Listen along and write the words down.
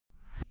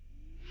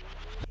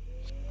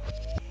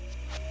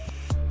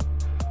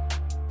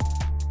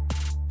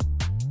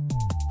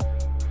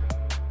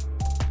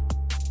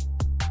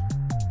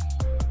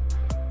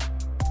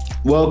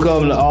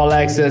Welcome to All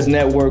Access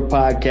Network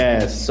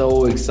Podcast.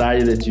 So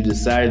excited that you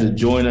decided to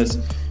join us.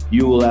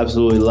 You will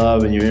absolutely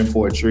love, and you're in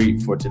for a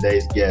treat for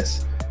today's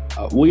guest.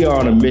 We are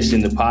on a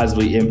mission to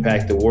positively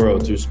impact the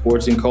world through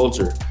sports and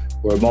culture.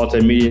 We're a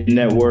multimedia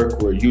network,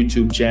 we're a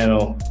YouTube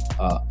channel,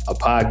 a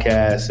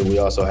podcast, and we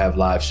also have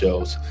live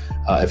shows.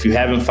 If you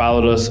haven't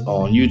followed us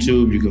on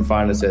YouTube, you can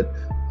find us at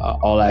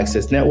All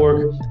Access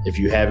Network. If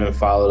you haven't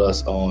followed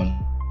us on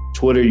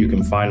Twitter, you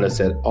can find us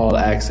at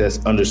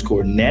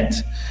allaccess_net.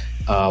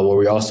 Where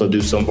we also do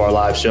some of our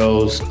live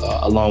shows,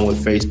 along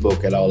with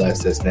Facebook at All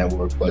Access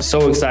Network. But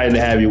so excited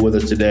to have you with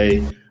us today.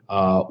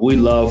 We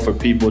love for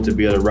people to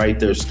be able to write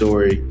their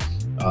story,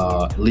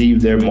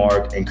 leave their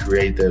mark, and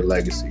create their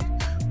legacy.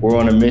 We're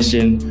on a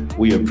mission.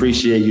 We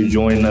appreciate you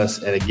joining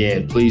us. And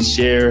again, please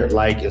share,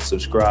 like, and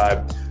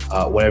subscribe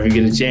whenever you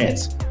get a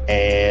chance.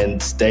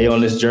 And stay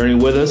on this journey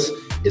with us.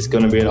 It's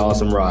going to be an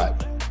awesome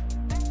ride.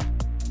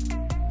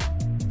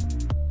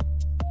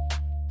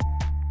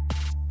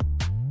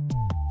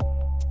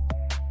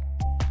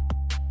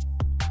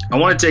 I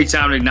want to take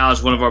time to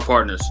acknowledge one of our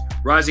partners,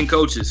 Rising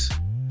Coaches.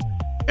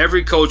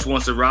 Every coach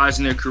wants to rise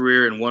in their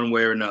career in one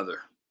way or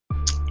another.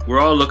 We're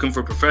all looking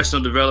for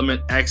professional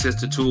development, access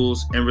to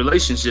tools, and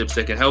relationships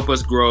that can help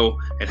us grow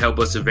and help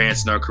us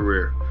advance in our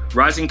career.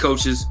 Rising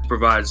Coaches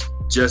provides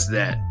just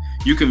that.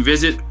 You can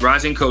visit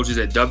Rising Coaches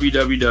at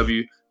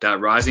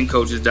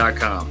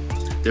www.risingcoaches.com.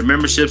 Their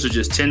memberships are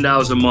just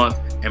 $10 a month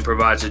and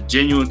provides a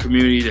genuine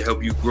community to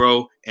help you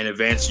grow and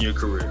advance in your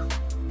career.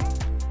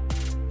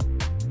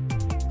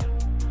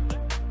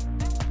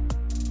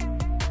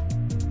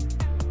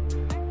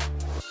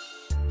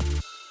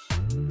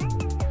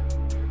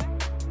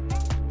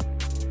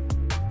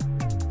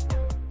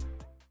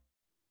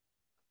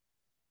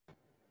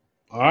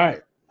 All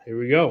right, here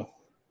we go.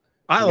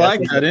 I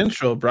like that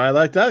intro, bro. I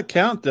like that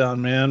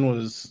countdown, man.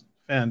 Was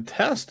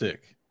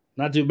fantastic.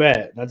 Not too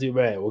bad. Not too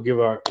bad. We'll give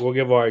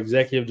our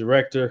executive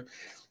director,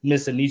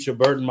 Miss Anitra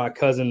Burton, my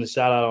cousin, the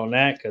shout out on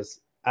that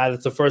because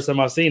it's the first time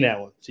I've seen that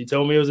one. She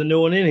told me it was a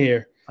new one in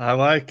here. I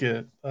like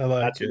it.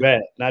 Not too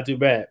bad. Not too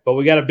bad. But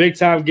we got a big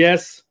time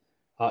guest.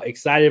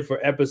 Excited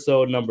for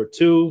episode number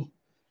 2.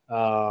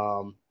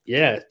 Time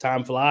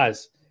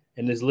flies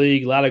in this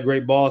league. A lot of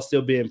great ball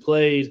still being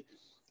played.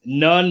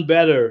 None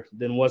better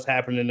than what's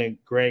happening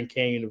at Grand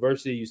Canyon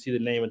University. You see the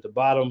name at the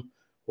bottom.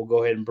 We'll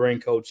go ahead and bring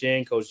Coach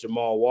in, Coach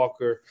Jamal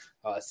Walker,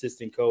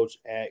 assistant coach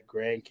at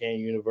Grand Canyon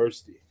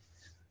University.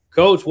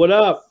 Coach, what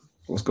up?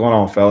 What's going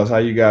on, fellas? How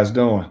you guys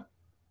doing?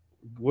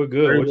 We're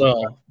good.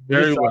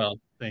 Very well.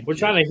 Thank you. We're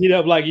trying to heat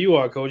up like you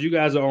are, Coach. You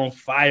guys are on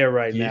fire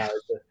right now.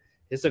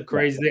 It's a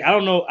crazy thing. I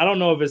don't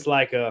know if it's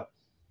like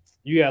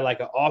you got like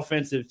an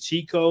offensive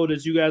cheat code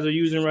that you guys are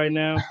using right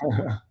now.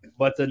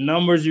 But the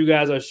numbers you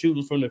guys are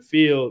shooting from the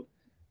field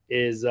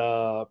is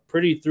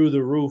pretty through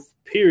the roof,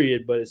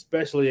 period, but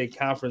especially in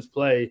conference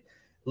play.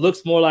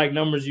 Looks more like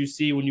numbers you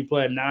see when you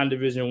play a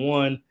non-Division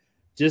I.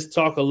 Just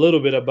talk a little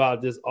bit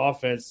about this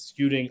offense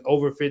shooting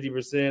over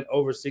 50%,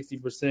 over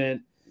 60%,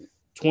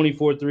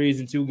 24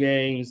 threes in 2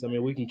 games. I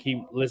mean, we can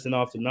keep listing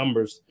off the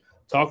numbers.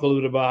 Talk a little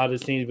bit about how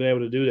this team's been able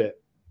to do that.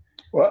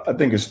 Well, I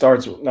think it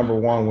starts number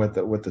one with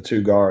the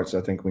 2 guards. I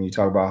think when you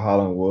talk about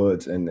Holland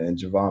Woods and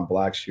Javon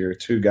Blackshear,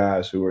 2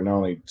 guys who are not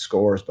only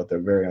scorers, but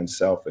they're very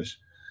unselfish.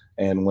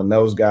 And when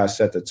those guys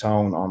set the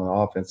tone on an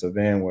offensive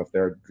end, where if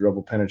they're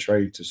dribble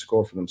penetrating to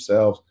score for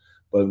themselves,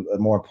 but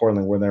more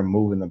importantly, where they're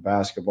moving the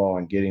basketball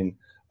and getting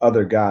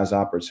other guys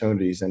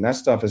opportunities. And that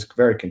stuff is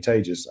very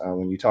contagious.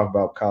 When you talk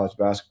about college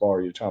basketball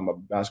or you're talking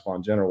about basketball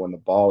in general, when the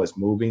ball is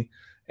moving,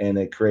 and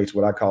it creates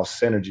what I call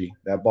synergy.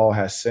 That ball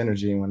has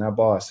synergy, and when that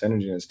ball has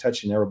synergy and it's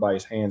touching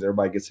everybody's hands,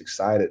 everybody gets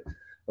excited.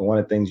 And one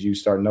of the things you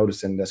start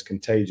noticing that's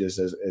contagious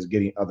is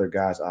getting other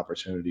guys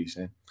opportunities.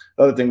 And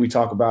the other thing we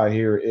talk about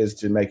here is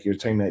to make your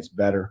teammates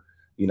better,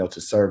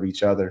 to serve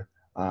each other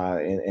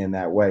in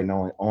that way,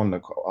 not only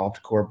off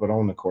the court, but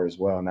on the court as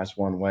well. And that's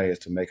one way, is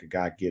to make a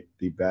guy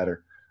be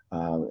better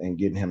and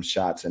getting him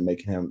shots and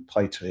making him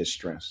play to his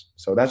strengths.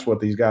 So that's what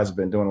these guys have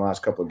been doing the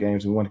last couple of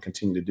games. We want to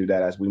continue to do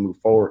that as we move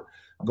forward,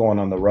 going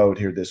on the road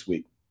here this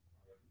week.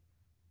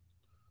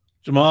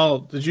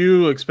 Jamal, did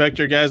you expect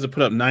your guys to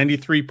put up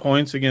 93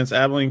 points against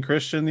Abilene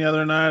Christian the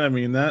other night? I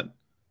mean,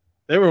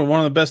 they were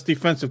one of the best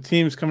defensive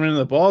teams coming into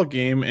the ball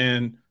game,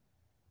 and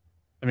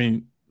I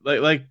mean,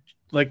 like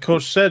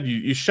Coach said,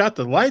 you shot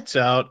the lights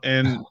out,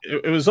 and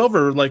it was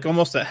over like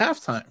almost at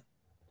halftime.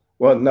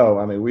 Well, no,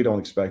 I mean, we don't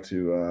expect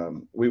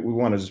to. We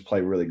want to just play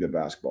really good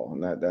basketball,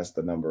 and that's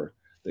the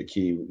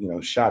key.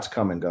 Shots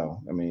come and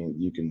go. I mean,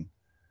 you can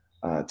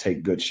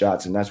take good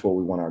shots, and that's what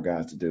we want our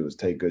guys to do, is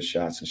take good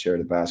shots and share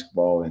the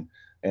basketball.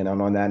 And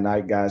on that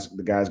night,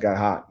 the guys got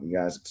hot. You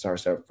guys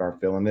start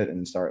feeling it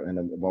and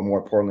more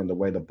importantly, the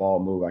way the ball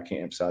moved. I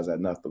can't emphasize that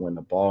enough. But when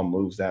the ball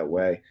moves that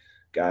way,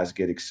 guys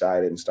get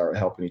excited and start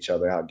helping each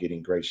other out,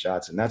 getting great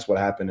shots. And that's what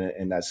happened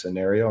in that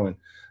scenario. And,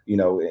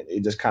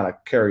 it just kind of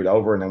carried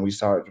over. And then we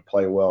started to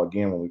play well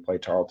again when we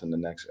played Tarleton the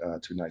next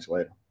 2 nights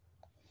later.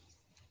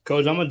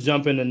 Coach, I'm going to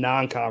jump into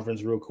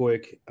non-conference real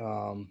quick.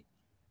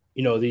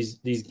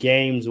 these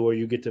games where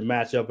you get to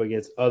match up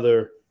against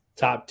other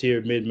top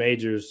tier mid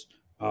majors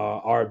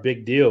are a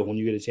big deal when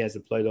you get a chance to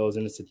play those.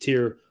 And it's a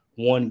tier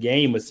 1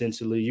 game,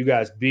 essentially. You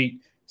guys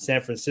beat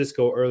San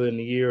Francisco early in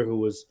the year, who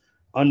was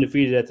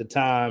undefeated at the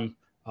time.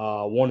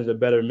 One of the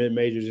better mid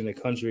majors in the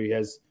country,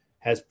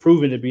 has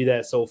proven to be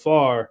that so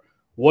far.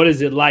 What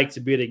is it like to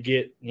be able to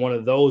get one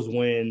of those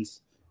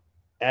wins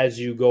as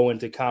you go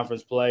into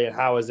conference play, and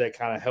how has that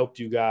kind of helped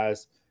you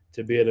guys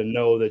to be able to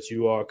know that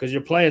you are, because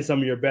you're playing some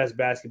of your best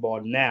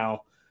basketball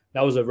now.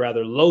 That was a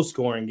rather low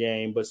scoring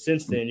game, but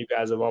since then you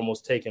guys have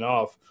almost taken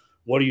off.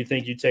 What do you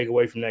think you take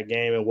away from that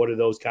game, and what do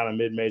those kind of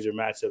mid-major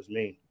matchups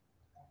mean?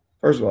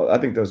 First of all, I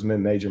think those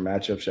mid-major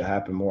matchups should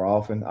happen more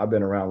often. I've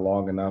been around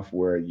long enough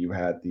where you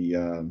had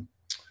the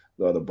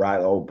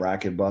old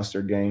bracket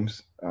buster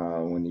games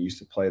when you used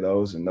to play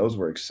those, and those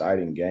were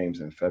exciting games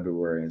in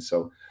February. And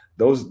so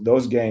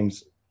those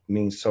games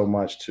mean so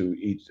much to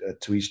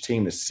each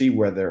team to see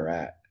where they're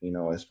at,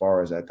 as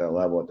far as at that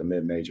level, at the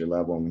mid-major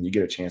level, and when you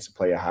get a chance to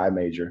play a high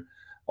major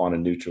on a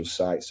neutral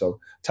site. So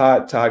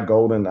Todd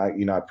Golden,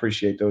 I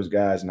appreciate those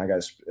guys, and I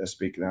got to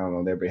speak down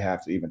on their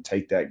behalf to even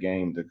take that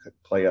game to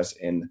play us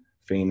in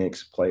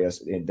Phoenix, play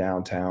us in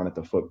downtown at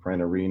the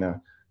Footprint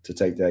Arena, to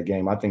take that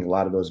game. I think a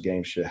lot of those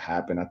games should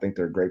happen. I think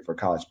they're great for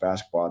college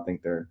basketball. I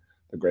think they're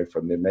great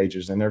for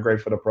mid-majors, and they're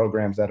great for the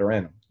programs that are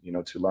in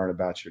them, to learn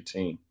about your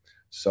team.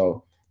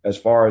 So as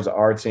far as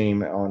our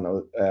team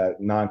on a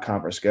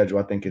non-conference schedule,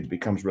 I think it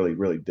becomes really,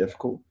 really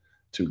difficult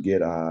to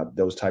get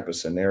those type of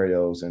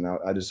scenarios. And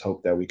I just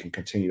hope that we can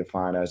continue to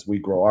find, as we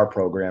grow our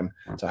program,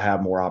 to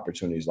have more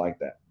opportunities like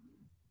that.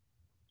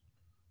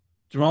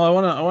 Jamal, I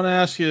want to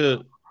ask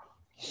you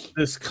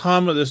this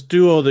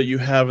duo that you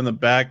have in the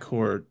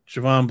backcourt,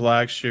 Javon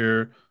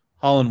Blackshear,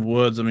 Holland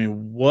Woods. I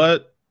mean,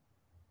 what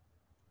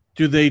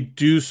do they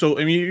do? So,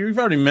 I mean, you've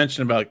already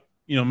mentioned about,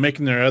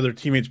 making their other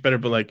teammates better,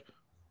 but like,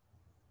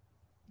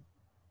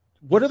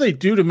 what do they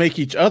do to make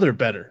each other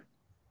better?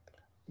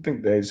 I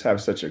think they just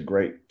have such a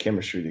great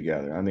chemistry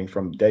together. I mean,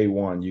 from day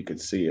one, you could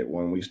see it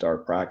when we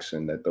start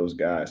practicing that those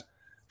guys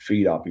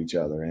feed off each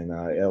other, and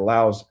it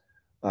allows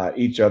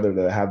each other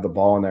to have the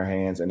ball in their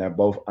hands, and they're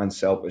both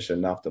unselfish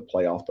enough to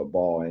play off the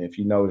ball. And if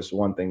you notice,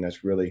 one thing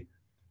that's really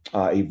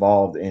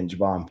evolved in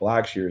Javon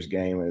Blackshear's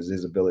game is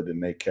his ability to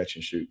make catch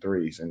and shoot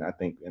threes. And I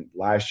think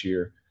last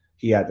year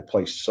he had to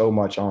play so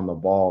much on the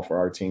ball for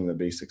our team to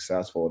be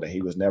successful that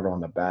he was never on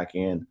the back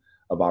end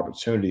of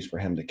opportunities for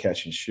him to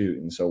catch and shoot.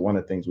 And so one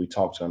of the things we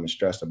talked to him and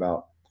stressed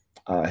about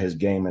his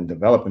game and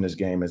developing his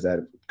game is that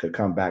it could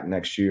come back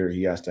next year.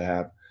 He has to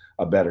have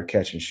a better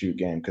catch and shoot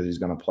game because he's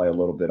going to play a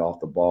little bit off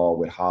the ball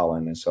with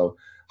Holland. And so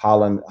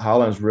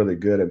Holland's really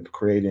good at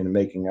creating and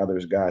making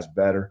others guys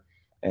better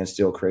and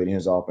still creating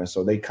his offense.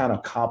 So they kind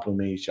of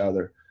complement each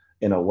other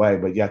in a way,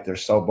 but yet they're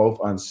so both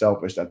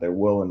unselfish that they're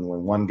willing,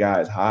 when one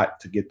guy is hot,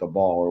 to get the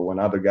ball, or when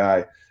other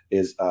guy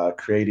is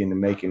creating and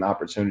making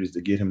opportunities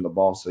to get him the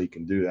ball so he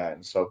can do that.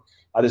 And so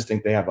I just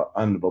think they have an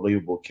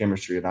unbelievable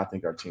chemistry, and I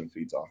think our team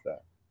feeds off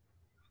that.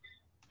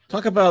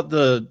 Talk about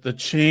the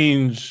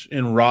change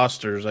in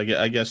rosters,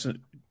 I guess,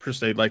 per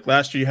se. Like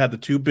last year you had the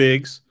two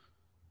bigs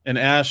and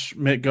Ash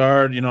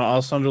Midgard,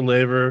 Alessandro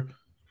Lever.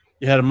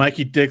 You had a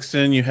Mikey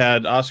Dixon. You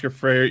had Oscar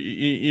Freire.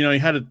 You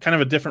had kind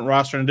of a different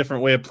roster and a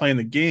different way of playing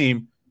the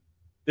game.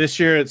 This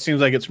year it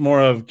seems like it's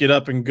more of get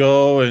up and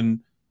go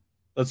and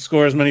let's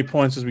score as many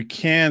points as we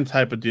can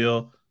type of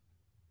deal.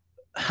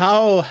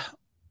 How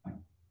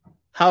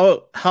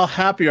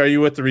happy are you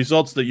with the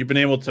results that you've been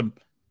able to,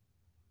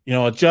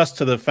 adjust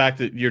to the fact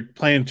that you're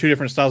playing two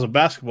different styles of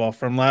basketball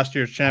from last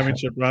year's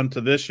championship run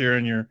to this year,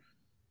 and you're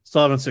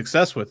still having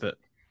success with it?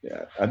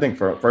 Yeah, I think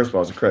first of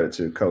all, it's a credit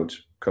to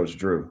Coach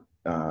Drew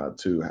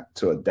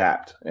to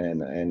adapt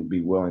and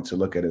be willing to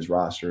look at his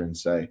roster and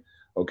say,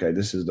 okay,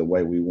 this is the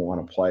way we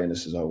want to play, and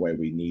this is the way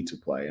we need to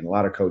play. And a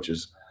lot of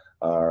coaches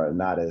are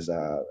not as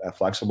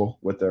flexible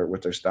with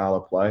their style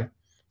of play.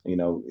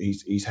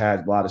 He's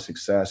had a lot of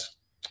success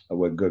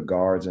with good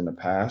guards in the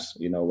past,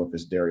 with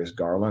his Darius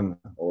Garland,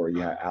 or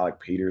you had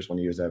Alec Peters when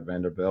he was at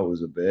Vanderbilt,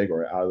 who's a big,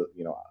 or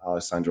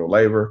Alessandro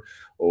Lever,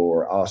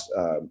 or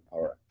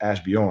Ash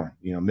Bjorn,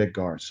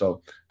 mid-guard.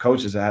 So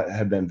coaches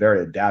have been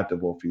very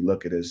adaptable if you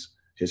look at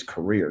his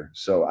career.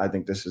 So I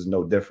think this is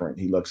no different.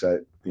 He looks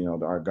at,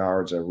 our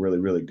guards are really,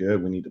 really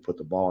good. We need to put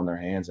the ball in their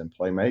hands and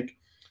play make,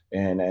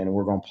 and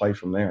we're going to play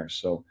from there.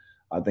 So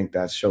I think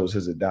that shows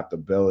his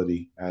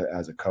adaptability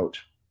as a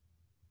coach.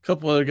 A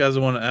couple other guys I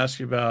want to ask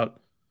you about,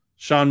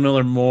 Sean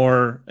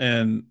Miller-Moore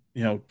and,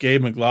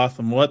 Gabe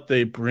McLaughlin, what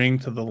they bring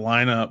to the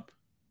lineup.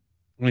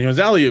 When he was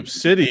Alley-Oop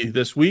City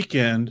this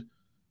weekend,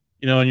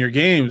 in your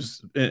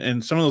games,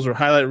 and some of those were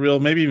highlight reel,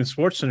 maybe even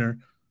SportsCenter,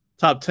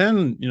 top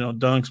 10,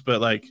 dunks,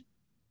 but like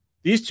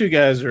these two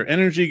guys are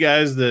energy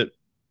guys that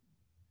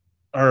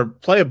are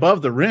play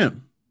above the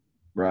rim.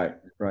 Right.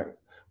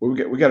 We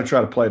got to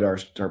try to play to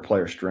our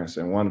player strengths,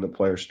 and one of the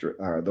players,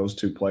 those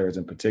two players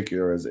in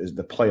particular, is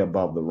the play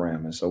above the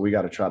rim, and so we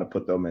got to try to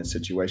put them in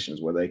situations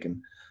where they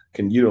can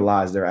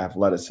utilize their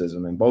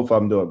athleticism, and both of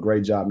them do a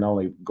great job not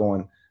only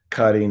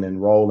cutting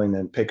and rolling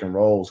and pick and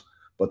rolls,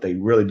 but they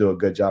really do a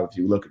good job if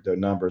you look at their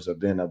numbers of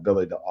being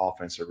ability to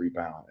offensive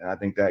rebound. And I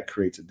think that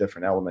creates a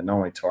different element, not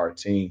only to our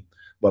team,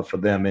 but for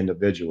them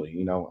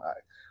individually.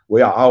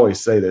 I always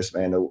say this,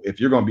 man, if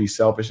you're going to be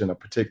selfish in a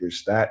particular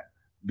stat,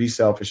 be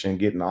selfish in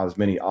getting as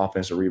many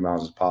offensive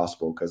rebounds as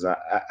possible. Because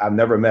I've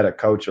never met a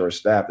coach or a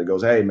staff that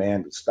goes, hey,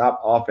 man, stop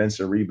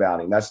offensive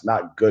rebounding. That's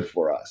not good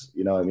for us.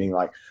 You know what I mean?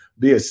 Like,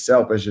 be as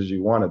selfish as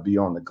you want to be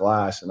on the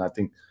glass. And I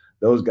think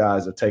those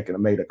guys have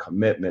made a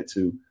commitment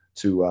to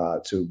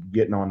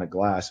getting on the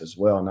glass as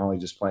well, not only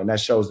just playing. That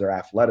shows their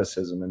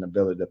athleticism and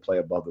ability to play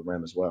above the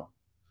rim as well.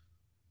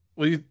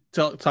 Will you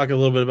talk a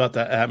little bit about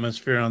that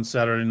atmosphere on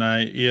Saturday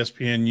night,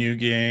 ESPNU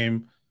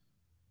game?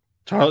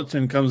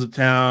 Tarleton comes to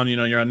town.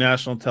 You're on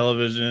national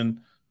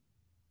television.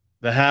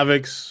 The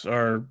Havocs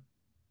are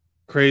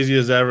crazy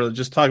as ever.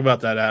 Just talk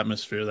about that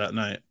atmosphere that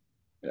night.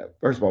 Yeah,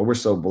 first of all, we're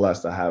so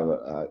blessed to have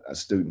a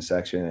student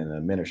section and an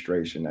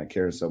administration that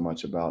cares so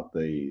much about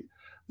the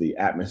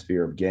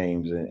atmosphere of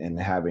games and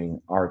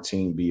having our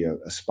team be a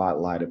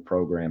spotlighted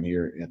program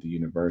here at the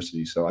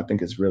university. So I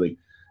think it's really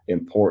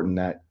important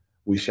that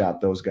we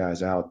shout those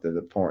guys out to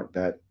the point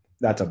that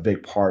that's a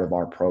big part of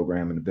our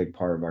program and a big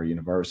part of our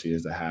university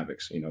is the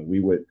Havocs.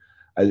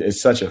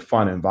 It's such a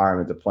fun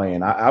environment to play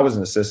in. I was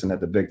an assistant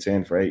at the Big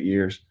Ten for 8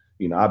 years.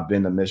 I've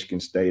been to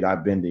Michigan State.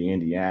 I've been to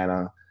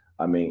Indiana.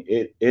 I mean,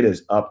 it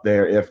is up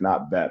there, if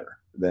not better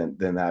than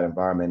that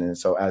environment. And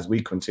so as we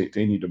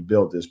continue to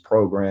build this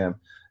program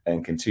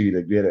and continue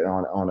to get it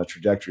on a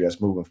trajectory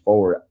that's moving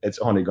forward, it's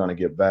only going to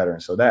get better.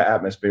 And so that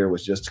atmosphere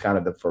was just kind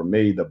of for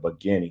me, the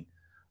beginning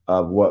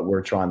of what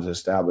we're trying to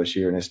establish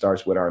here. And it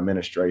starts with our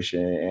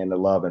administration and the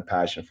love and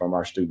passion from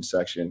our student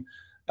section,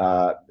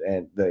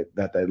 and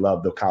that they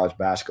love the college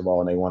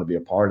basketball and they want to be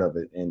a part of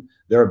it. And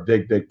they're a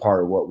big, big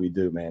part of what we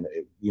do, man.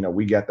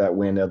 We got that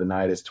win the other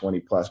night. It's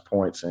 20+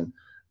 points, and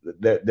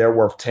they're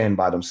worth 10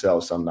 by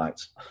themselves some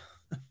nights.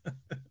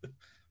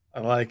 I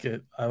like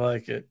it.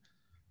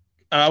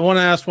 I want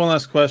to ask one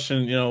last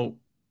question.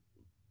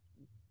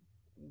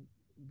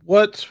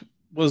 What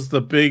was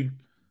the big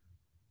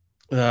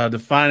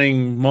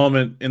defining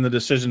moment in the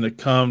decision to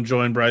come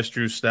join Bryce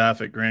Drew's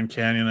staff at Grand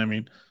Canyon? I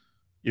mean,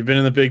 you've been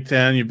in the Big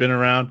Ten, you've been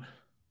around.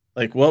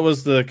 Like, what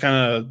was the kind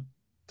of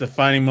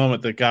defining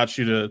moment that got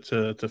you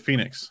to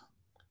Phoenix?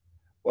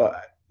 Well,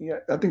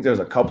 I think there's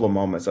a couple of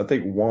moments. I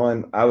think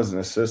one, I was an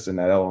assistant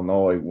at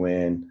Illinois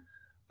when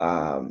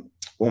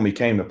we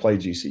came to play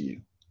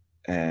GCU,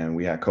 and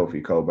we had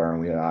Kofi Coburn,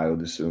 we had Ayo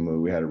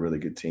Dosunmu, we had a really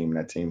good team in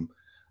that team.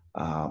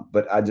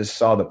 But I just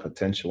saw the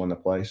potential in the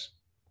place.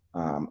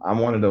 I'm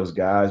one of those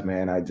guys,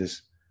 man. I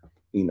just,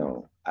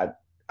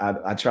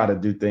 I try to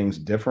do things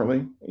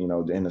differently,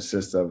 in the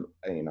sense of,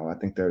 I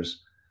think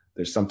there's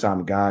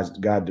sometimes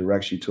God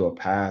directs you to a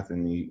path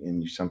and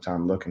you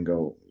sometimes look and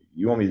go,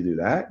 you want me to do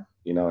that?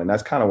 And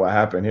that's kind of what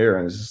happened here.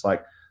 And it's just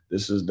like,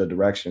 this is the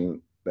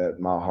direction that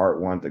my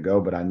heart wanted to go,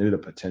 but I knew the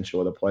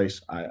potential of the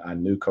place. I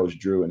knew Coach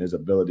Drew and his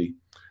ability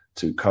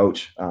to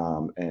coach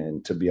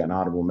and to be an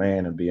honorable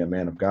man and be a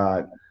man of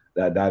God.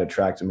 That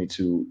attracted me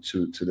to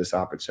this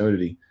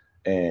opportunity.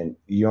 And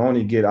you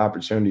only get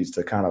opportunities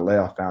to kind of lay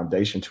a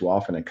foundation too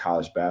often in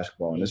college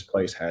basketball. And this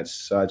place had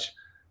such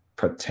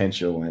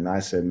potential. And I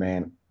said,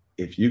 man,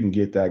 if you can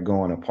get that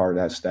going, a part of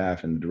that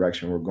staff and the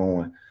direction we're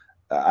going,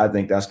 I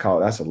think that's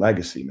a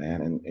legacy,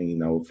 man.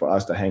 And for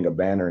us to hang a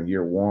banner in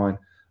year one,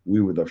 we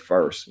were the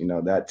first.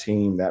 That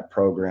team, that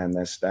program,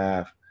 that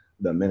staff,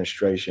 the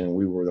administration,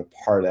 we were the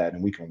part of that.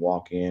 And we can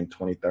walk in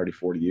 20, 30,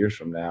 40 years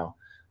from now,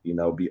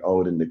 be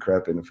old and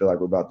decrepit and feel like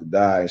we're about to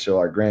die and show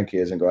our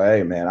grandkids and go,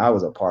 hey, man, I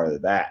was a part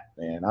of that,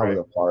 man. I was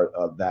a part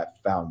of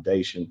that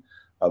foundation,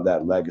 of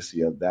that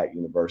legacy, of that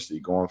university,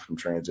 going from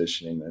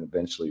transitioning and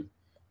eventually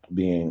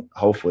being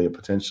hopefully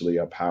potentially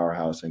a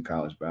powerhouse in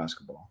college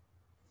basketball.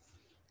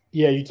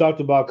 Yeah, you talked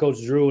about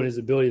Coach Drew and his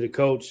ability to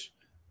coach.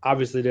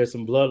 Obviously, there's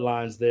some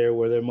bloodlines there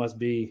where there must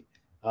be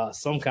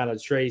some kind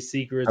of trade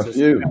secrets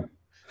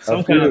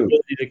some kind of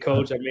ability to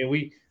coach. I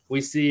mean, we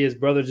see his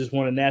brother just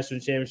won a national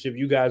championship.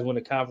 You guys won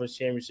a conference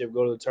championship,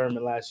 go to the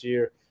tournament last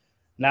year.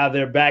 Now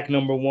they're back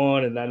number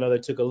one, and I know they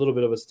took a little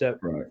bit of a step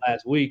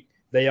last week.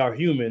 They are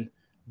human,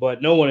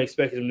 but no one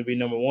expected them to be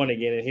number one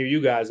again. And here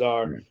you guys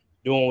are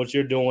doing what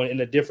you're doing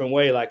in a different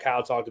way, like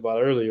Kyle talked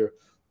about earlier.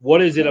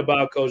 What is it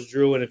about Coach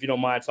Drew? And if you don't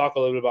mind, talk a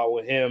little bit about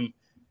with him,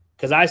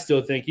 because I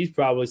still think he's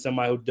probably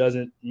somebody who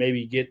doesn't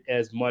maybe get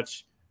as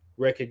much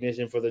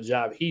recognition for the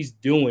job he's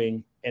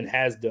doing and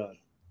has done.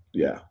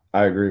 Yeah,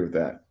 I agree with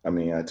that. I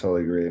mean, I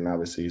totally agree. And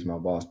obviously he's my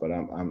boss, but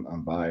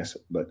I'm biased.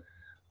 But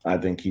I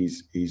think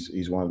he's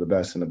one of the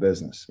best in the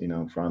business,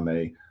 from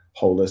a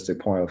holistic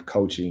point of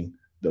coaching,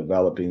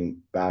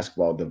 developing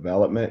basketball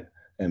development,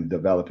 and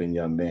developing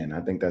young men. I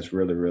think that's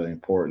really, really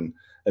important.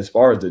 As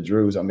far as the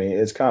Drews, I mean,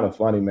 it's kind of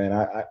funny, man.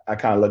 I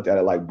kind of looked at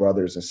it like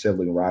brothers and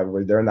sibling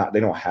rivalry. They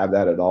don't have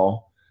that at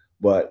all.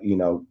 But,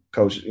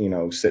 Coach,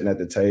 sitting at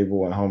the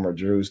table and Homer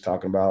Drew's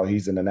talking about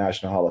he's in the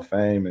National Hall of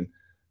Fame, and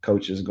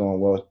Coach is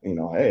going, well,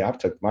 hey, I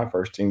took my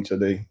first team to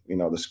the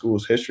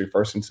school's history,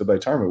 first into the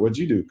tournament. What'd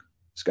you do,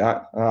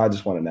 Scott? I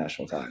just won a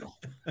national title.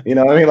 You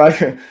know what I mean?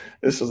 Like,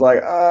 this is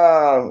like,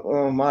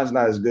 well, mine's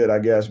not as good, I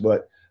guess.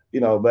 But,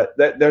 but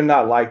they're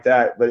not like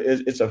that. But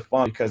it's a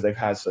fun because they've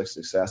had such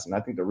success. And I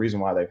think the reason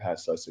why they've had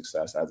such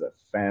success as a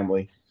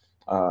family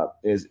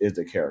is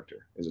the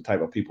character, is the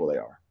type of people they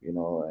are,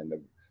 and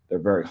they're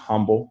very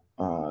humble.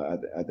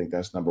 I think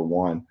that's number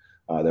one.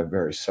 They're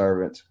very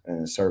servant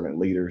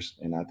leaders.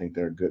 And I think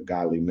they're good,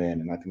 godly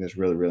men. And I think that's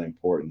really, really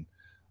important.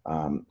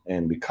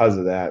 And because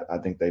of that, I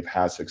think they've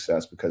had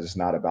success because it's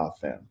not about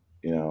them,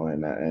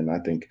 and I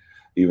think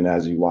even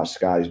as you watch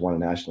Scotty's won a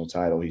national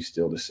title, he's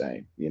still the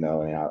same,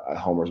 and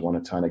Homer's won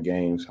a ton of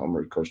games.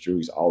 Coach Drew,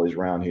 he's always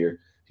around here.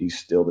 He's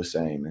still the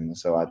same. And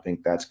so I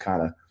think that's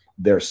kind of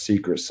their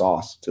secret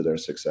sauce to their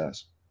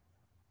success.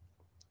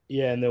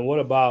 Yeah. And then what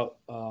about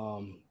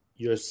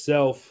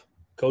yourself?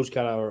 Coach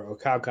Kyle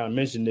kind of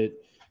mentioned it,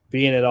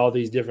 being at all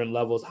these different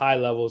levels, high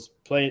levels,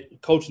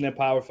 coaching at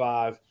Power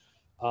 5.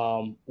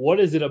 What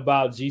is it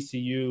about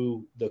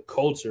GCU, the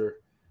culture,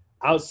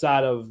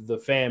 outside of the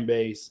fan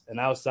base and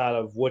outside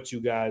of what you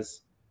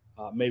guys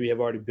maybe have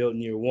already built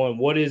in year one?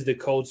 What is the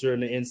culture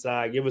and the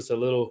inside? Give us a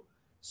little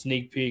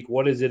sneak peek.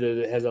 What is it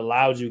that has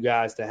allowed you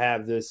guys to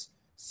have this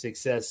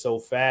success so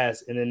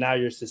fast? And then now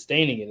you're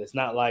sustaining it. It's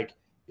not like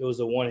it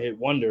was a one-hit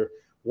wonder.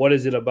 What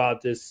is it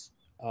about this,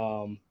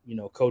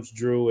 Coach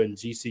Drew and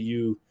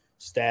GCU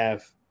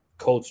staff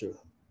culture?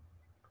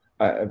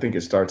 I think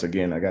it starts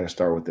again. I got to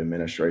start with the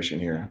administration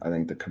here. I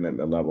think the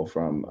commitment level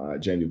from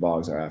Jamie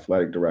Boggs, our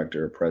athletic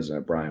director,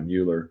 President Brian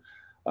Mueller.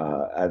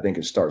 I think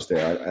it starts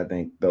there. I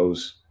think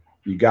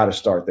you got to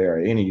start there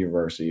at any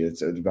university.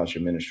 It's about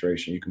your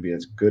administration. You can be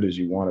as good as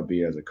you want to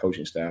be as a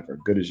coaching staff, or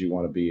good as you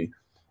want to be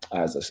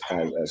as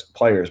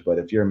players. But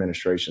if your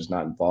administration is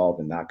not involved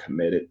and not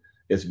committed,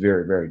 it's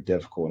very, very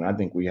difficult. And I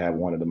think we have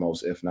one of the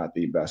most, if not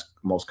the best,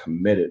 most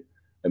committed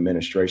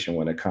administration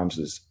when it comes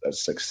to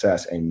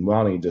success, and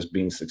not only just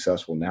being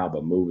successful now,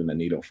 but moving the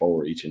needle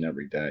forward each and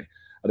every day.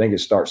 I think it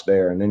starts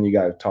there. And then you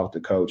got to talk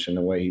to coach and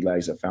the way he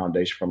lays a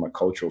foundation from a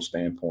cultural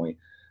standpoint.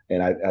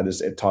 And I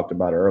just talked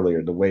about it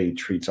earlier, the way he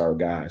treats our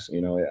guys.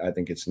 I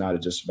think it's not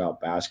just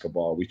about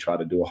basketball. We try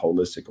to do a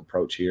holistic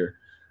approach here.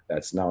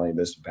 That's not only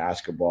this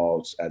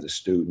basketball as a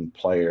student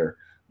player,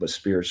 but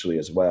spiritually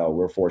as well.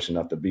 We're fortunate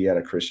enough to be at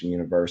a Christian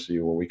university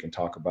where we can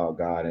talk about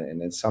God.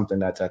 And it's something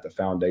that's at the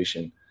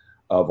foundation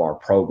of our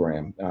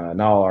program. Not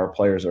all our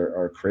players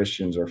are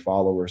Christians or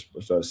followers,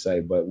 so to say,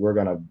 but we're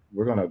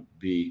gonna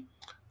be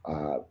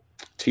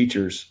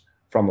teachers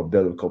from a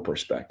biblical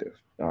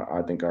perspective.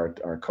 I think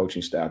our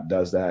coaching staff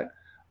does that.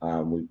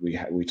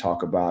 We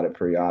talk about it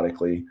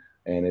periodically,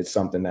 and it's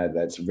something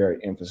that's very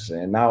emphasis.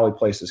 And not only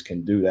places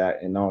can do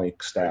that, and not only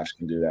staffs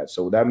can do that.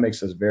 So that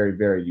makes us very,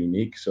 very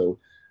unique. So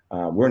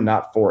we're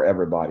not for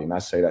everybody. And I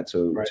say that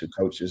to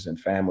coaches and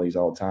families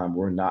all the time.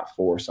 We're not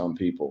for some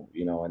people,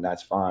 and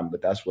that's fine.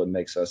 But that's what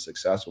makes us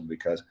successful,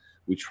 because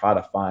we try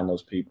to find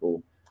those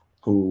people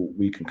who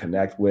we can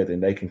connect with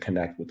and they can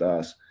connect with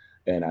us.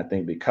 And I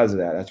think because of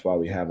that, that's why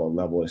we have a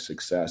level of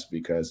success,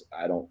 because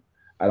I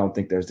don't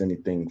think there's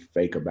anything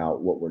fake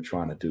about what we're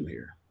trying to do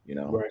here,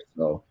 Right.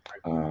 So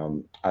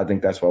I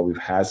think that's why we've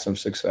had some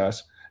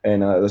success.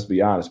 And let's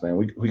be honest, man,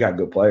 we got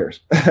good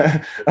players.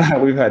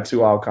 We've had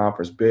 2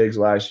 all-conference bigs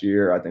last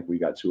year. I think we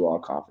got 2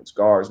 all-conference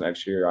guards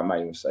next year. I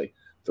might even say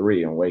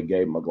 3. And Wade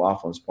Gabe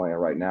McLaughlin's playing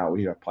right now.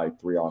 We have probably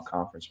 3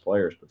 all-conference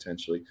players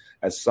potentially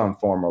at some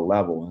form or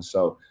level. And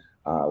so,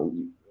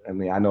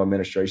 I know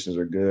administrations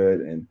are good,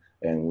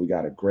 and we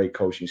got a great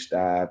coaching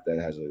staff that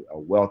has a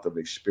wealth of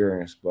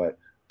experience, but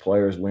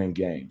players win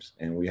games.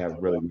 And we have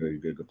really, really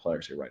good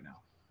players here right now.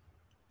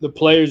 The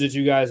players that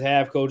you guys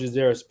have, Coach, is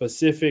there a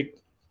specific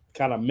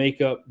kind of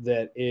makeup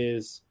that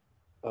is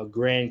a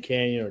Grand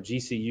Canyon or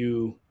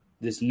GCU,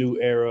 this new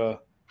era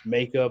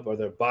makeup? Are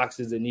there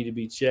boxes that need to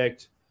be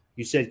checked?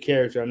 You said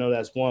character. I know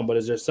that's one, but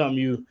is there something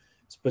you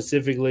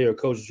specifically, or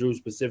Coach Drew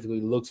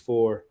specifically, looks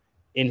for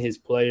in his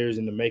players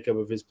and the makeup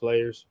of his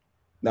players?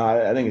 No,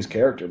 I think it's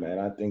character, man.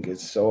 I think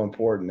it's so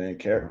important, man.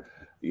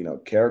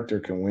 Character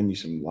can win you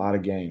a lot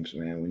of games,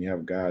 man, when you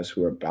have guys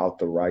who are about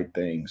the right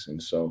things.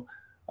 And so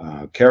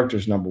character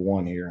is number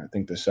one here. I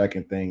think the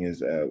second thing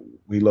is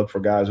we look for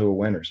guys who are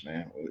winners,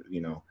 man.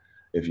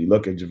 If you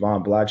look at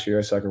Javon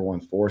Blackshear, Sucker won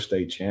 4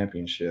 state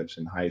championships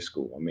in high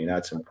school. I mean,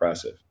 that's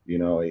impressive.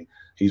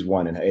 He's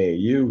won in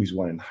AAU, he's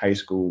won in high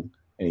school,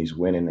 and he's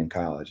winning in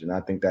college. And I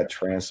think that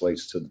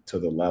translates to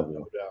the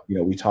level.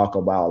 We talk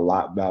about a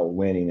lot about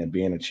winning and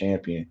being a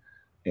champion.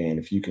 And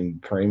if you can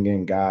bring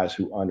in guys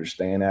who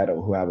understand that,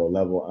 or who have a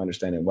level of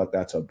understanding what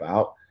that's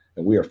about,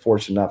 and we are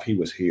fortunate enough he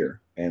was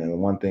here. And the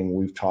one thing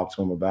we've talked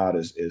to him about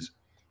is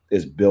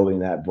building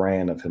that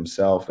brand of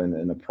himself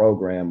and the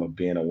program of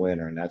being a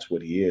winner. And that's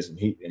what he is. And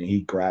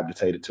he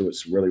gravitated to it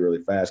really,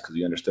 really fast, because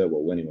he understood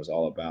what winning was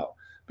all about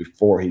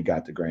before he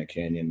got to Grand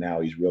Canyon. Now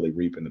he's really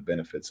reaping the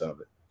benefits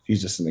of it.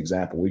 He's just an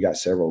example. We got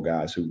several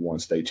guys who won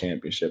state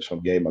championships,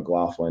 from Gabe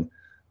McLaughlin,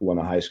 who won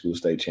a high school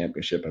state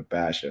championship at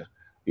Basha.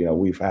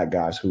 We've had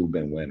guys who've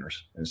been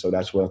winners. And so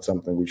that's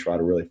something we try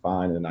to really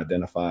find and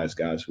identify as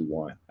guys who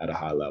won at a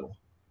high level.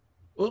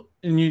 Well,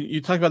 and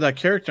you talk about that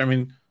character. I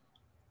mean,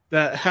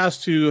 that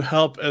has to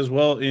help as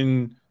well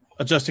in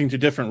adjusting to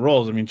different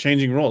roles. I mean,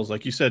 changing roles.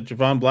 Like you said,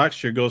 Javon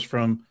Blackshear goes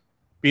from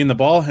being the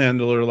ball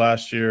handler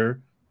last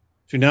year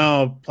to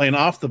now playing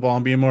off the ball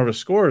and being more of a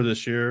scorer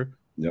this year.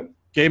 Yep.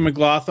 Gabe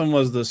McLaughlin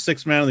was the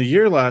 6th man of the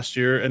year last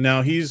year, and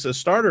now he's a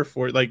starter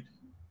for it. Like,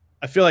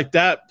 I feel like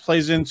that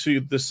plays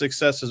into the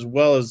success as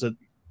well, as that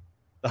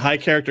the high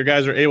character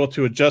guys are able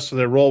to adjust to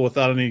their role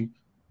without any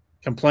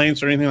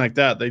complaints or anything like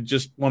that. They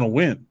just want to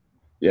win.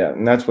 Yeah,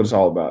 and that's what it's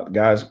all about,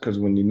 guys, because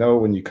when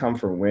you come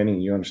from winning,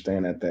 you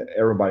understand that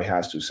everybody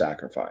has to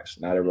sacrifice.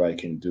 Not everybody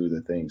can do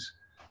the things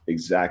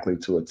exactly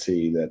to a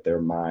T that their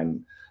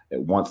mind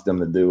wants them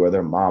to do or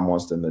their mom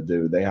wants them to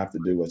do. They have to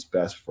do what's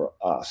best for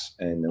us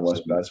and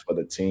what's best for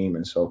the team.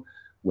 And so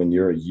when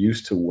you're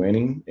used to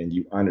winning and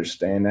you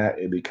understand that,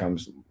 it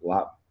becomes a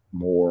lot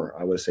more,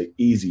 I would say,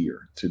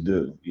 easier to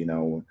do,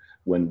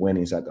 when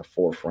winning's at the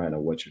forefront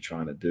of what you're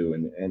trying to do.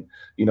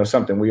 And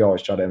something we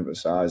always try to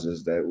emphasize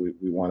is that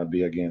we want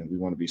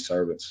to be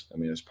servants. I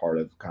mean, it's part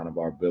of kind of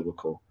our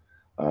biblical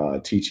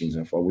teachings,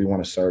 and we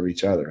want to serve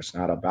each other. It's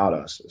not about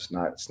us. It's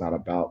not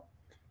about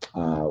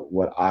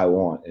what I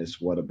want.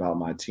 It's what about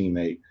my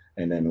teammate,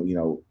 and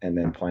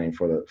then playing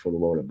for the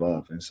Lord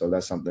above. And so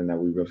that's something that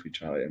we really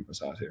try to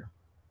emphasize here.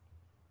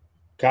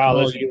 Kyle,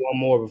 let's get one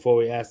more before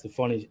we ask the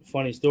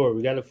funny story.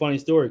 We got a funny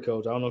story,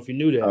 Coach. I don't know if you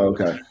knew that.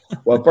 Okay.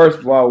 Well, first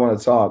of all, I want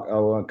to talk.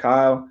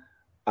 Kyle,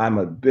 I'm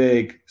a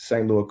big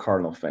St. Louis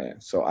Cardinal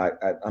fan, so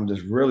I'm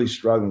just really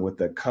struggling with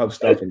the Cubs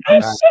stuff in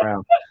the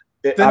background.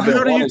 Then how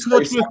do you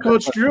coach with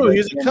Coach Drew?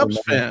 He's a Cubs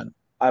fan.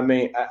 I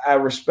mean, I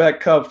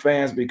respect Cub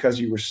fans because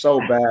you were so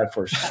bad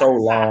for so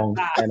long,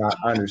 and I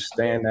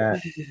understand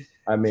that.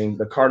 I mean,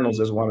 the Cardinals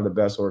is one of the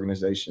best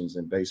organizations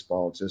in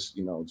baseball.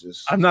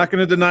 I'm not going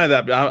to deny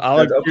that, but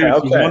I'll agree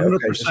with you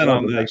 100%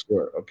 on that.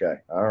 Sure. Okay,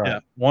 all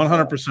right. Yeah,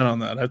 100% on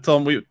that. I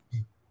told him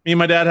me and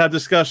my dad had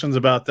discussions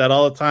about that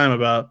all the time,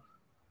 about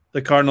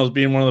the Cardinals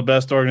being one of the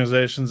best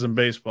organizations in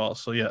baseball.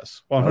 So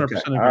yes, 100%.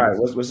 Okay. All right,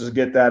 let's just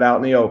get that out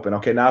in the open.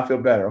 Okay, now I feel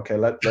better. Okay,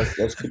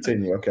 let's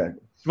continue. Okay.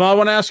 Well, I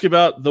want to ask you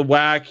about the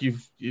WAC.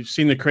 You've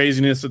seen the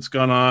craziness that's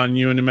gone on.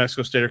 You and New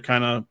Mexico State are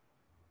kind of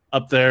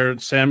up there.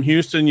 Sam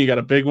Houston, you got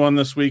a big one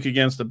this week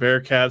against the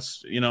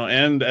Bearcats,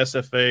 and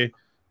SFA.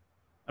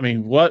 I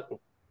mean, what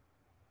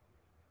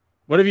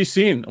have you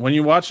seen when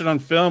you watch it on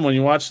film, when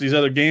you watch these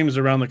other games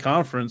around the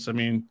conference? I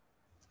mean,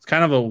 it's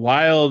kind of a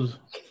wild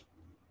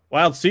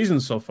season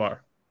so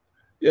far.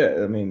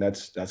 Yeah, I mean,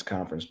 that's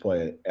conference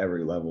play at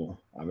every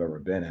level I've ever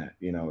been at.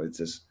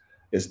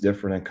 It's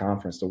different in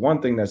conference. The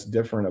one thing that's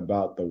different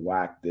about the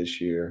WAC this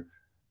year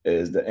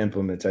is the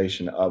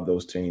implementation of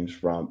those teams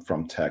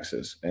from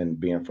Texas and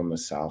being from the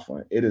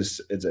Southland. It's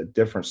a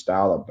different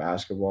style of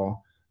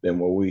basketball than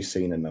what we've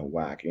seen in the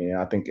WAC. And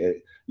I think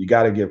you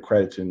got to give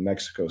credit to New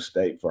Mexico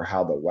State for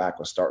how the WAC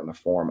was starting to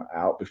form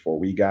out before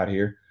we got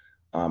here.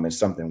 It's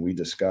something we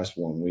discussed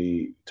when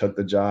we took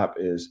the job,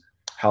 is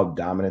how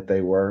dominant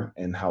they were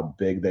and how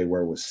big they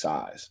were with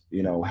size,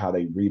 how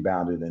they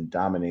rebounded and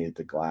dominated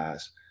the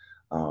glass.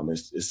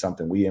 It's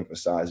something we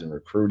emphasize in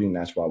recruiting.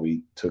 That's why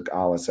we took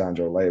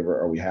Alessandro Lever,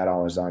 or we had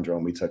Alessandro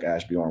and we took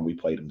Ashbjorn, we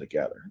played them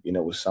together. It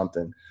was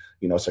something,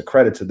 it's a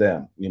credit to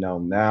them.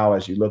 Now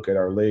as you look at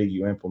our league,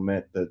 you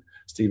implement the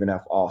Stephen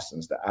F.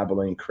 Austins, the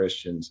Abilene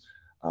Christians,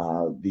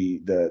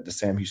 the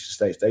Sam Houston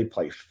States. They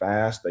play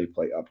fast, they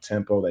play up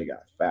tempo, they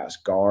got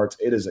fast guards.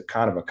 It is a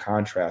kind of a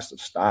contrast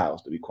of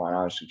styles, to be quite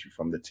honest with you,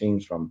 from the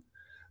teams from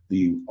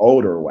the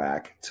older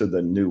WAC to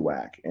the new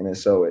WAC. And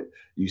so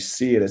you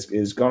see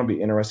it's going to be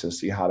interesting to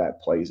see how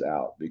that plays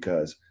out,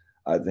 because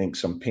I think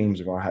some teams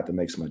are going to have to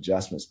make some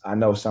adjustments. I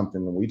know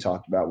something that we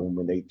talked about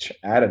when they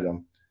added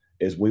them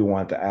is we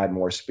wanted to add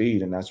more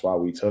speed, and that's why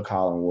we took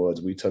Holland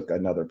Woods. We took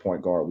another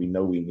point guard. We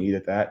know we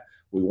needed that.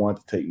 We want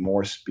to take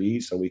more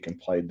speed so we can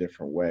play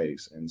different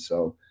ways. And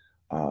so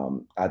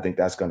I think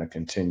that's going to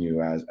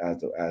continue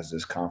as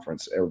this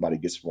conference, everybody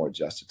gets more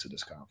adjusted to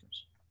this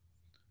conference.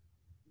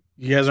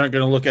 You guys aren't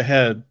going to look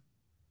ahead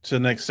to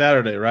next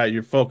Saturday, right?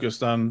 You're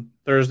focused on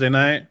Thursday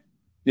night.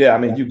 Yeah, I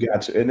mean, you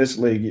got to. In this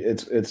league,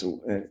 it's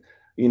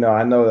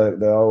I know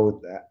the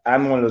old.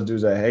 I'm one of those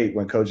dudes that hate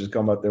when coaches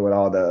come up there with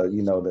all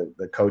the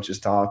the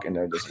coaches talk, and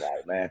they're just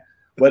like, man.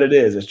 But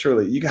it's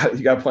truly you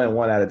got playing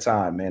one at a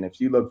time, man. If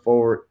you look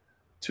forward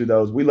to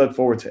those, we look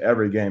forward to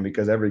every game,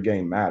 because every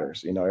game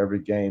matters. Every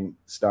game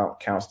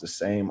counts the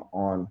same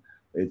on.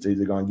 It's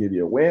either going to give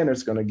you a win or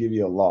it's going to give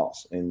you a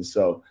loss, and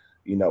so.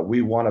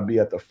 We want to be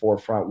at the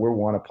forefront. We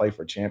want to play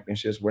for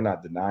championships. We're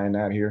not denying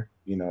that here.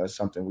 It's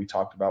something we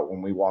talked about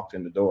when we walked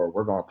in the door.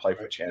 We're going to play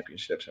for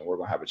championships, and we're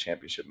going to have a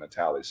championship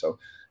mentality. So,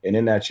 and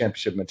in that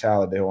championship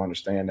mentality, they'll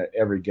understand that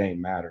every game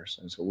matters.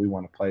 And so we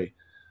want to play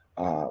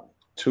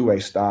to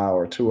a style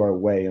or to a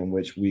way in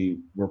which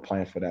we're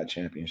playing for that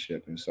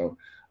championship. And so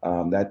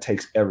that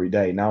takes every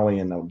day, not only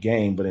in the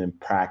game, but in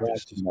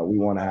practice. We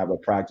want to have a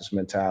practice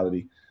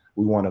mentality.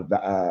 We want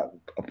to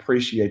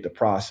appreciate the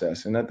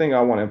process. And the thing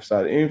I want to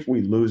emphasize, even if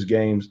we lose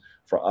games,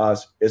 for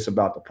us, it's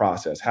about the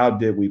process. How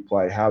did we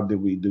play? How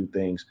did we do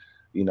things?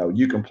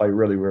 You can play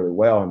really, really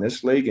well in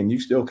this league, and you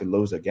still could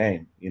lose a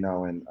game,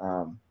 and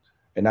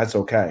And that's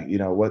okay. You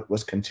know,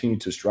 let's continue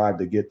to strive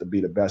to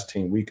be the best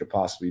team we could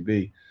possibly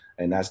be.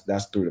 And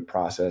that's through the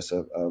process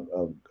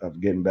of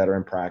getting better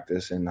in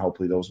practice, and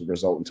hopefully those will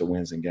result into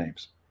wins in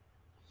games.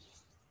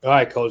 All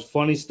right, Coach,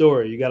 funny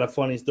story. You got a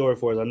funny story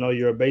for us. I know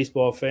you're a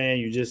baseball fan.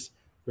 You just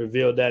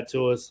revealed that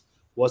to us.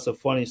 What's a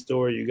funny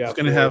story you got? It's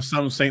going to have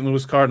some St.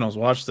 Louis Cardinals.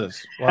 Watch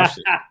this. Watch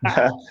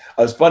it.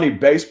 A funny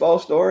baseball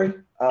story?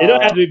 It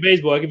don't have to be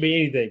baseball. It can be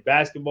anything.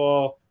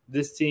 Basketball,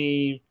 this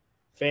team,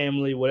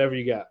 family, whatever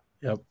you got.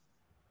 Yep.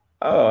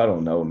 Oh, I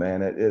don't know,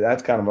 man.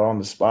 That's kind of an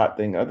on-the-spot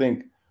thing. I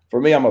think for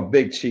me, I'm a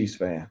big Chiefs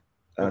fan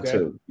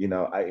too. You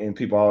know, and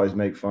people always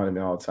make fun of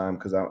me all the time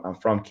because I'm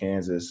from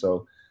Kansas,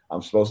 so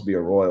I'm supposed to be a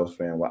Royals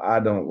fan. Well, I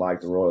don't like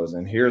the Royals,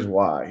 and here's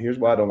why. Here's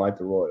why I don't like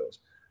the Royals.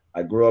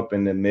 I grew up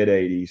in the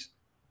mid-'80s,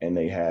 and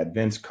they had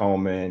Vince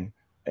Coleman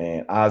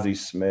and Ozzie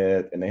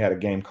Smith, and they had a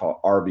game called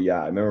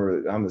RBI.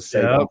 Remember, I'm the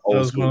same. Yeah, that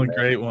was one of the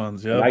great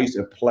ones. Yeah, I used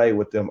to play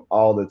with them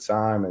all the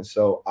time, and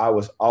so I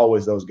was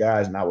always those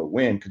guys, and I would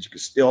win because you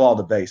could steal all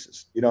the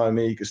bases. You know what I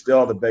mean? You could steal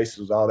all the bases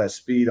with all that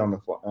speed on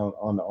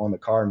the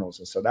Cardinals,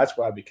 and so that's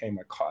why I became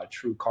a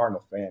true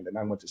Cardinal fan. Then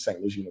I went to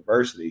St. Louis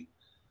University,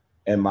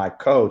 and my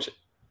coach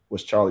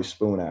was Charlie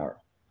Spoonhour.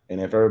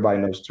 And if everybody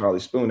knows Charlie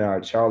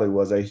Spoonhour, Charlie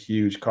was a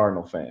huge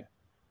Cardinal fan.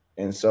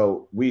 And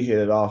so we hit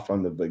it off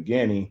from the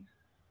beginning.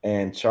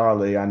 And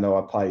Charlie, I know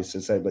I probably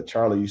should say, but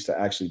Charlie used to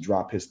actually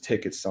drop his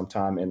tickets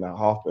sometime in the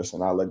office.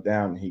 And I look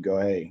down and he go,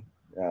 hey,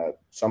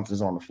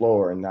 something's on the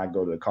floor. And I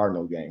go to the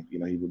Cardinal game. You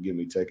know, he would give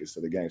me tickets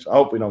to the game. So I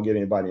hope we don't get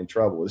anybody in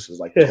trouble. This is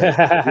like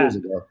 12 years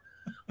ago.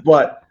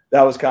 But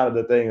that was kind of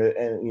the thing.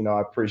 And, you know,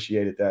 I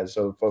appreciated that.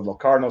 So from a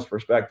Cardinals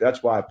perspective,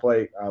 that's why I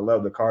play. I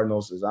love the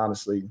Cardinals. Is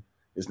honestly,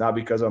 it's not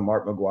because of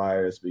Mark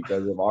McGwire. It's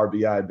because of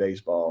RBI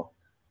baseball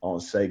on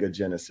Sega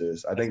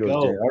Genesis. I think it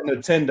was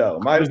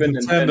Nintendo. Might have been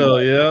Nintendo.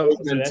 Yeah, it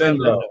was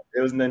Nintendo.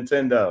 It was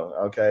Nintendo.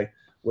 Okay,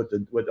 with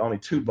only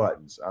 2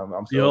 buttons.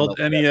 The old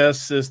NES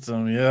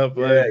system. Yep.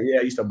 Yeah.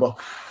 I used to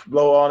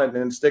blow on it and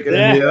then stick it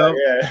in.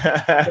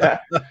 Yeah.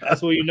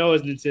 That's what you know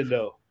is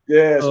Nintendo.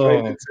 Yeah,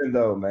 straight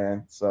Nintendo,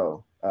 man.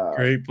 So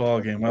great ball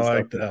game. I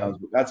like that.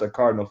 That's a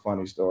Cardinal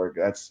funny story.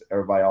 That's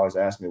everybody always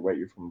asks me, "Wait,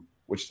 you're from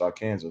Wichita,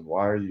 Kansas.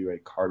 Why are you a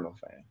Cardinal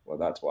fan?" Well,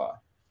 that's why.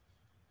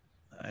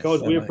 Nice.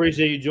 Coach, we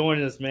appreciate you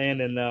joining us,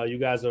 man. And you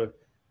guys are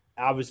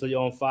obviously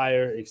on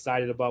fire,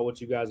 excited about what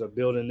you guys are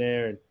building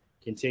there and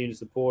continue to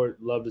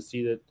support. Love to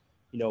see that,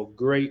 you know,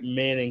 great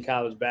men in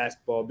college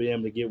basketball be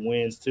able to get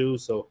wins too.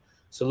 So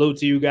salute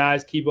to you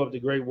guys. Keep up the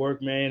great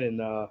work, man. And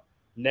the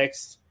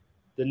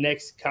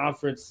next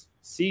conference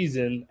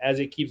season, as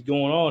it keeps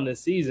going on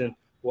this season,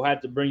 we'll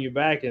have to bring you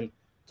back and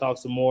talk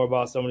some more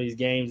about some of these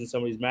games and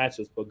some of these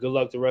matches. But good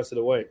luck the rest of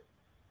the way.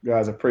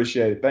 Guys,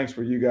 appreciate it. Thanks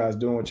for you guys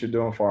doing what you're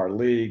doing for our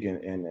league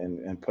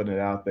and putting it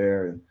out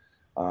there. And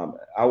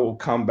I will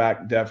come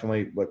back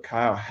definitely, but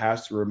Kyle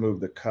has to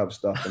remove the Cub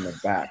stuff in the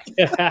back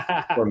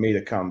for me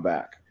to come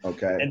back.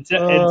 Okay. And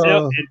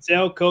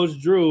tell Coach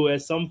Drew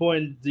at some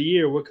point in the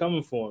year we're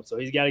coming for him, so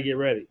he's got to get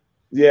ready.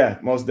 Yeah,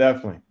 most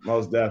definitely.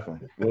 We'll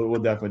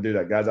definitely do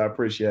that, guys. I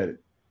appreciate it.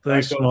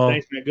 Thanks, right, Coach.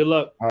 Thanks, man. Good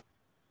luck.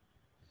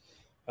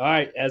 All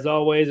right, as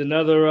always,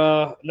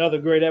 another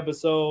great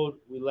episode.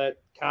 We let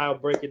Kyle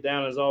break it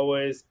down as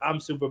always. I'm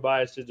super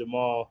biased to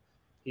Jamal.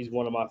 He's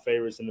one of my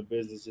favorites in the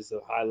business, just a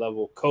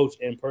high-level coach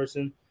in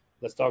person.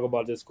 Let's talk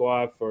about this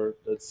squad for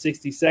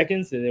 60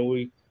 seconds, and then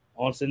we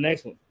on to the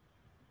next one.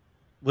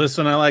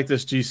 Listen, I like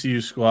this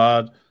GCU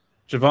squad.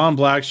 Javon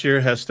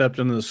Blackshear has stepped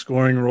into the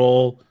scoring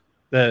role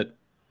that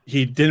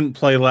he didn't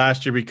play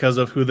last year because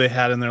of who they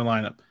had in their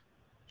lineup.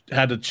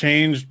 Had to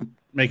change,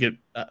 make an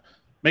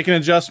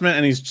adjustment,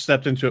 and he's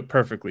stepped into it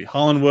perfectly.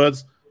 Holland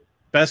Woods,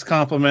 best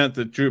compliment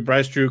that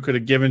Bryce Drew could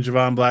have given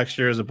Javon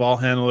Blackshear as a ball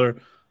handler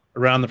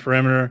around the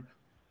perimeter.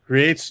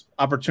 Creates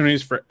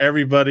opportunities for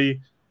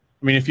everybody.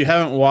 I mean, if you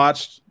haven't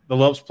watched the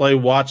Lopes play,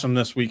 watch them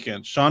this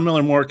weekend. Sean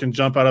Miller-Moore can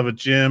jump out of a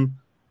gym.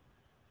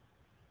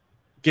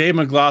 Gabe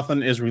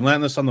McLaughlin is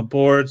relentless on the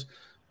boards,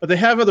 but they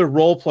have other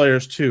role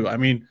players too. I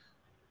mean,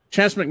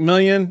 Chance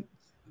McMillian,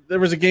 there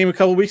was a game a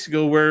couple weeks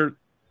ago where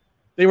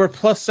they were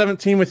plus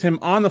 17 with him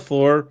on the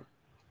floor,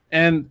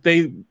 and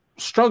they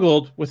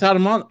struggled without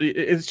him on.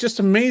 It's just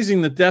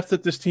amazing the depth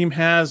that this team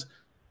has,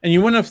 and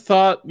you wouldn't have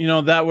thought,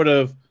 that would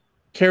have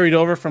carried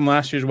over from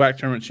last year's WAC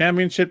Tournament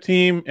Championship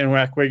team and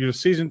WAC Regular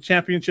Season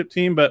Championship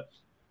team, but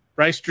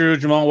Bryce Drew,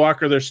 Jamal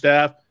Walker, their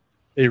staff,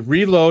 they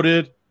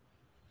reloaded.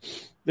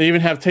 They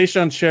even have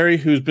Tayshaun Cherry,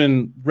 who's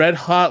been red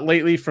hot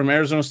lately from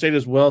Arizona State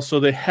as well.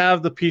 So they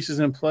have the pieces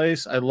in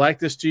place. I like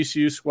this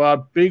GCU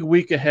squad. Big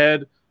week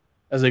ahead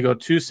as they go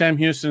to Sam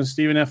Houston,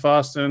 Stephen F.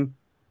 Austin.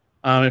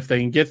 If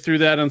they can get through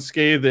that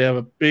unscathed, they have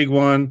a big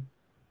one,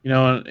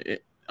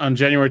 on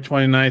January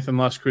 29th in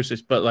Las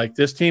Cruces. But,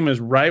 this team is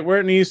right where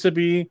it needs to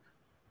be.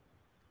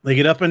 They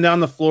get up and down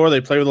the floor.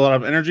 They play with a lot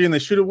of energy, and they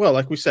shoot it well.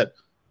 Like we said,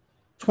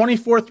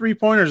 24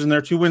 three-pointers in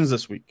their 2 wins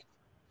this week.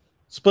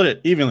 Split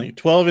it evenly,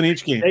 12 in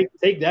each game.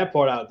 Take that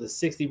part out, the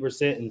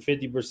 60% and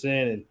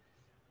 50%.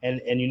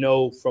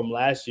 And from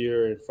last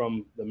year and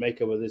from the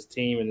makeup of this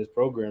team and this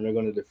program, they're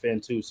going to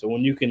defend too. So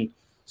when you can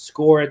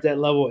score at that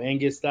level and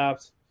get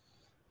stops,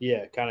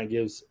 yeah, kind of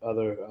gives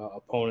other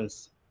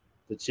opponents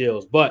the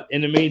chills. But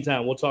in the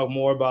meantime, we'll talk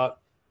more about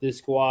this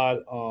squad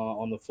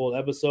on the full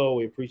episode.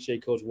 We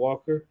appreciate Coach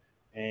Walker,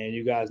 and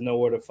you guys know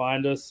where to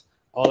find us.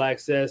 All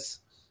Access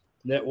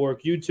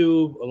Network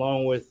YouTube,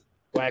 along with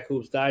Black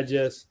Hoops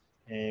Digest,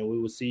 and we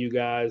will see you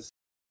guys.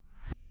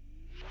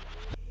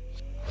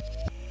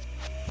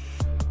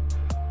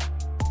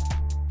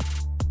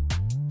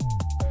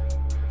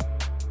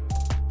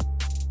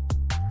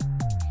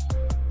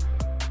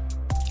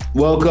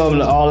 Welcome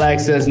to All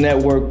Access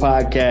Network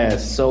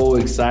Podcast. So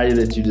excited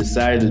that you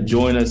decided to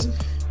join us.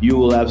 You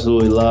will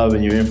absolutely love,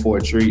 and you're in for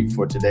a treat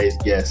for today's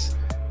guest.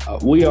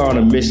 We are on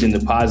a mission to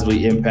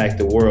positively impact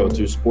the world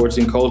through sports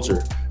and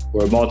culture.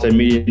 We're a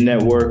multimedia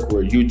network,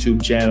 we're a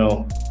YouTube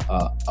channel,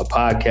 a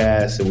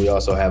podcast, and we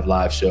also have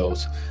live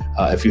shows.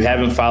 If you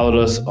haven't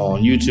followed us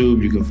on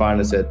YouTube, you can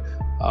find us at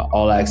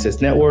All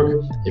Access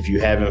Network. If you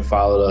haven't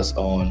followed us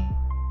on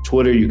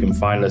Twitter, you can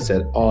find us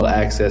at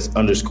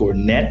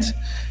allaccess_net.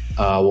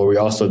 Where we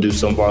also do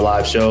some of our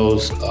live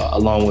shows,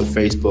 along with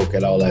Facebook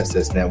at All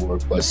Access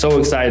Network. But so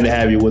excited to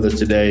have you with us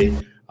today.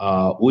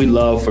 We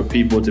love for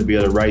people to be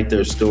able to write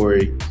their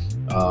story,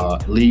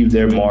 leave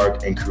their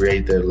mark, and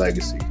create their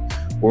legacy.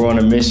 We're on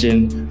a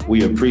mission.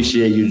 We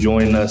appreciate you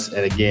joining us.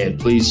 And again,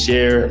 please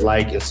share,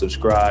 like, and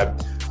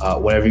subscribe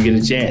whenever you get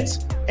a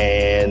chance.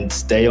 And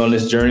stay on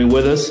this journey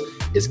with us.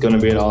 It's going to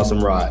be an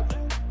awesome ride.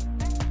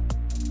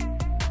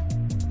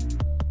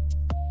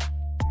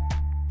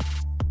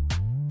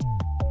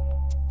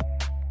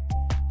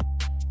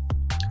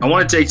 I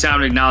want to take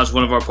time to acknowledge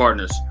one of our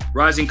partners,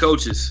 Rising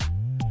Coaches.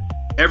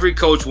 Every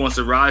coach wants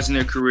to rise in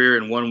their career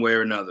in one way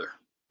or another.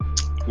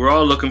 We're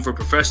all looking for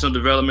professional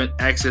development,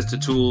 access to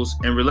tools,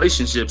 and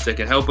relationships that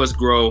can help us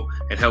grow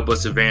and help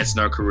us advance in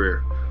our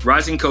career.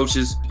 Rising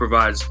Coaches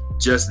provides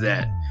just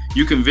that.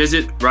 You can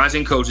visit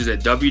Rising Coaches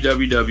at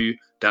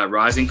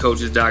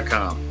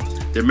www.risingcoaches.com.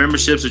 Their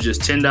memberships are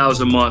just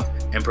 $10 a month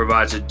and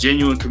provides a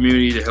genuine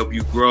community to help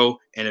you grow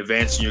and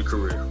advance in your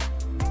career.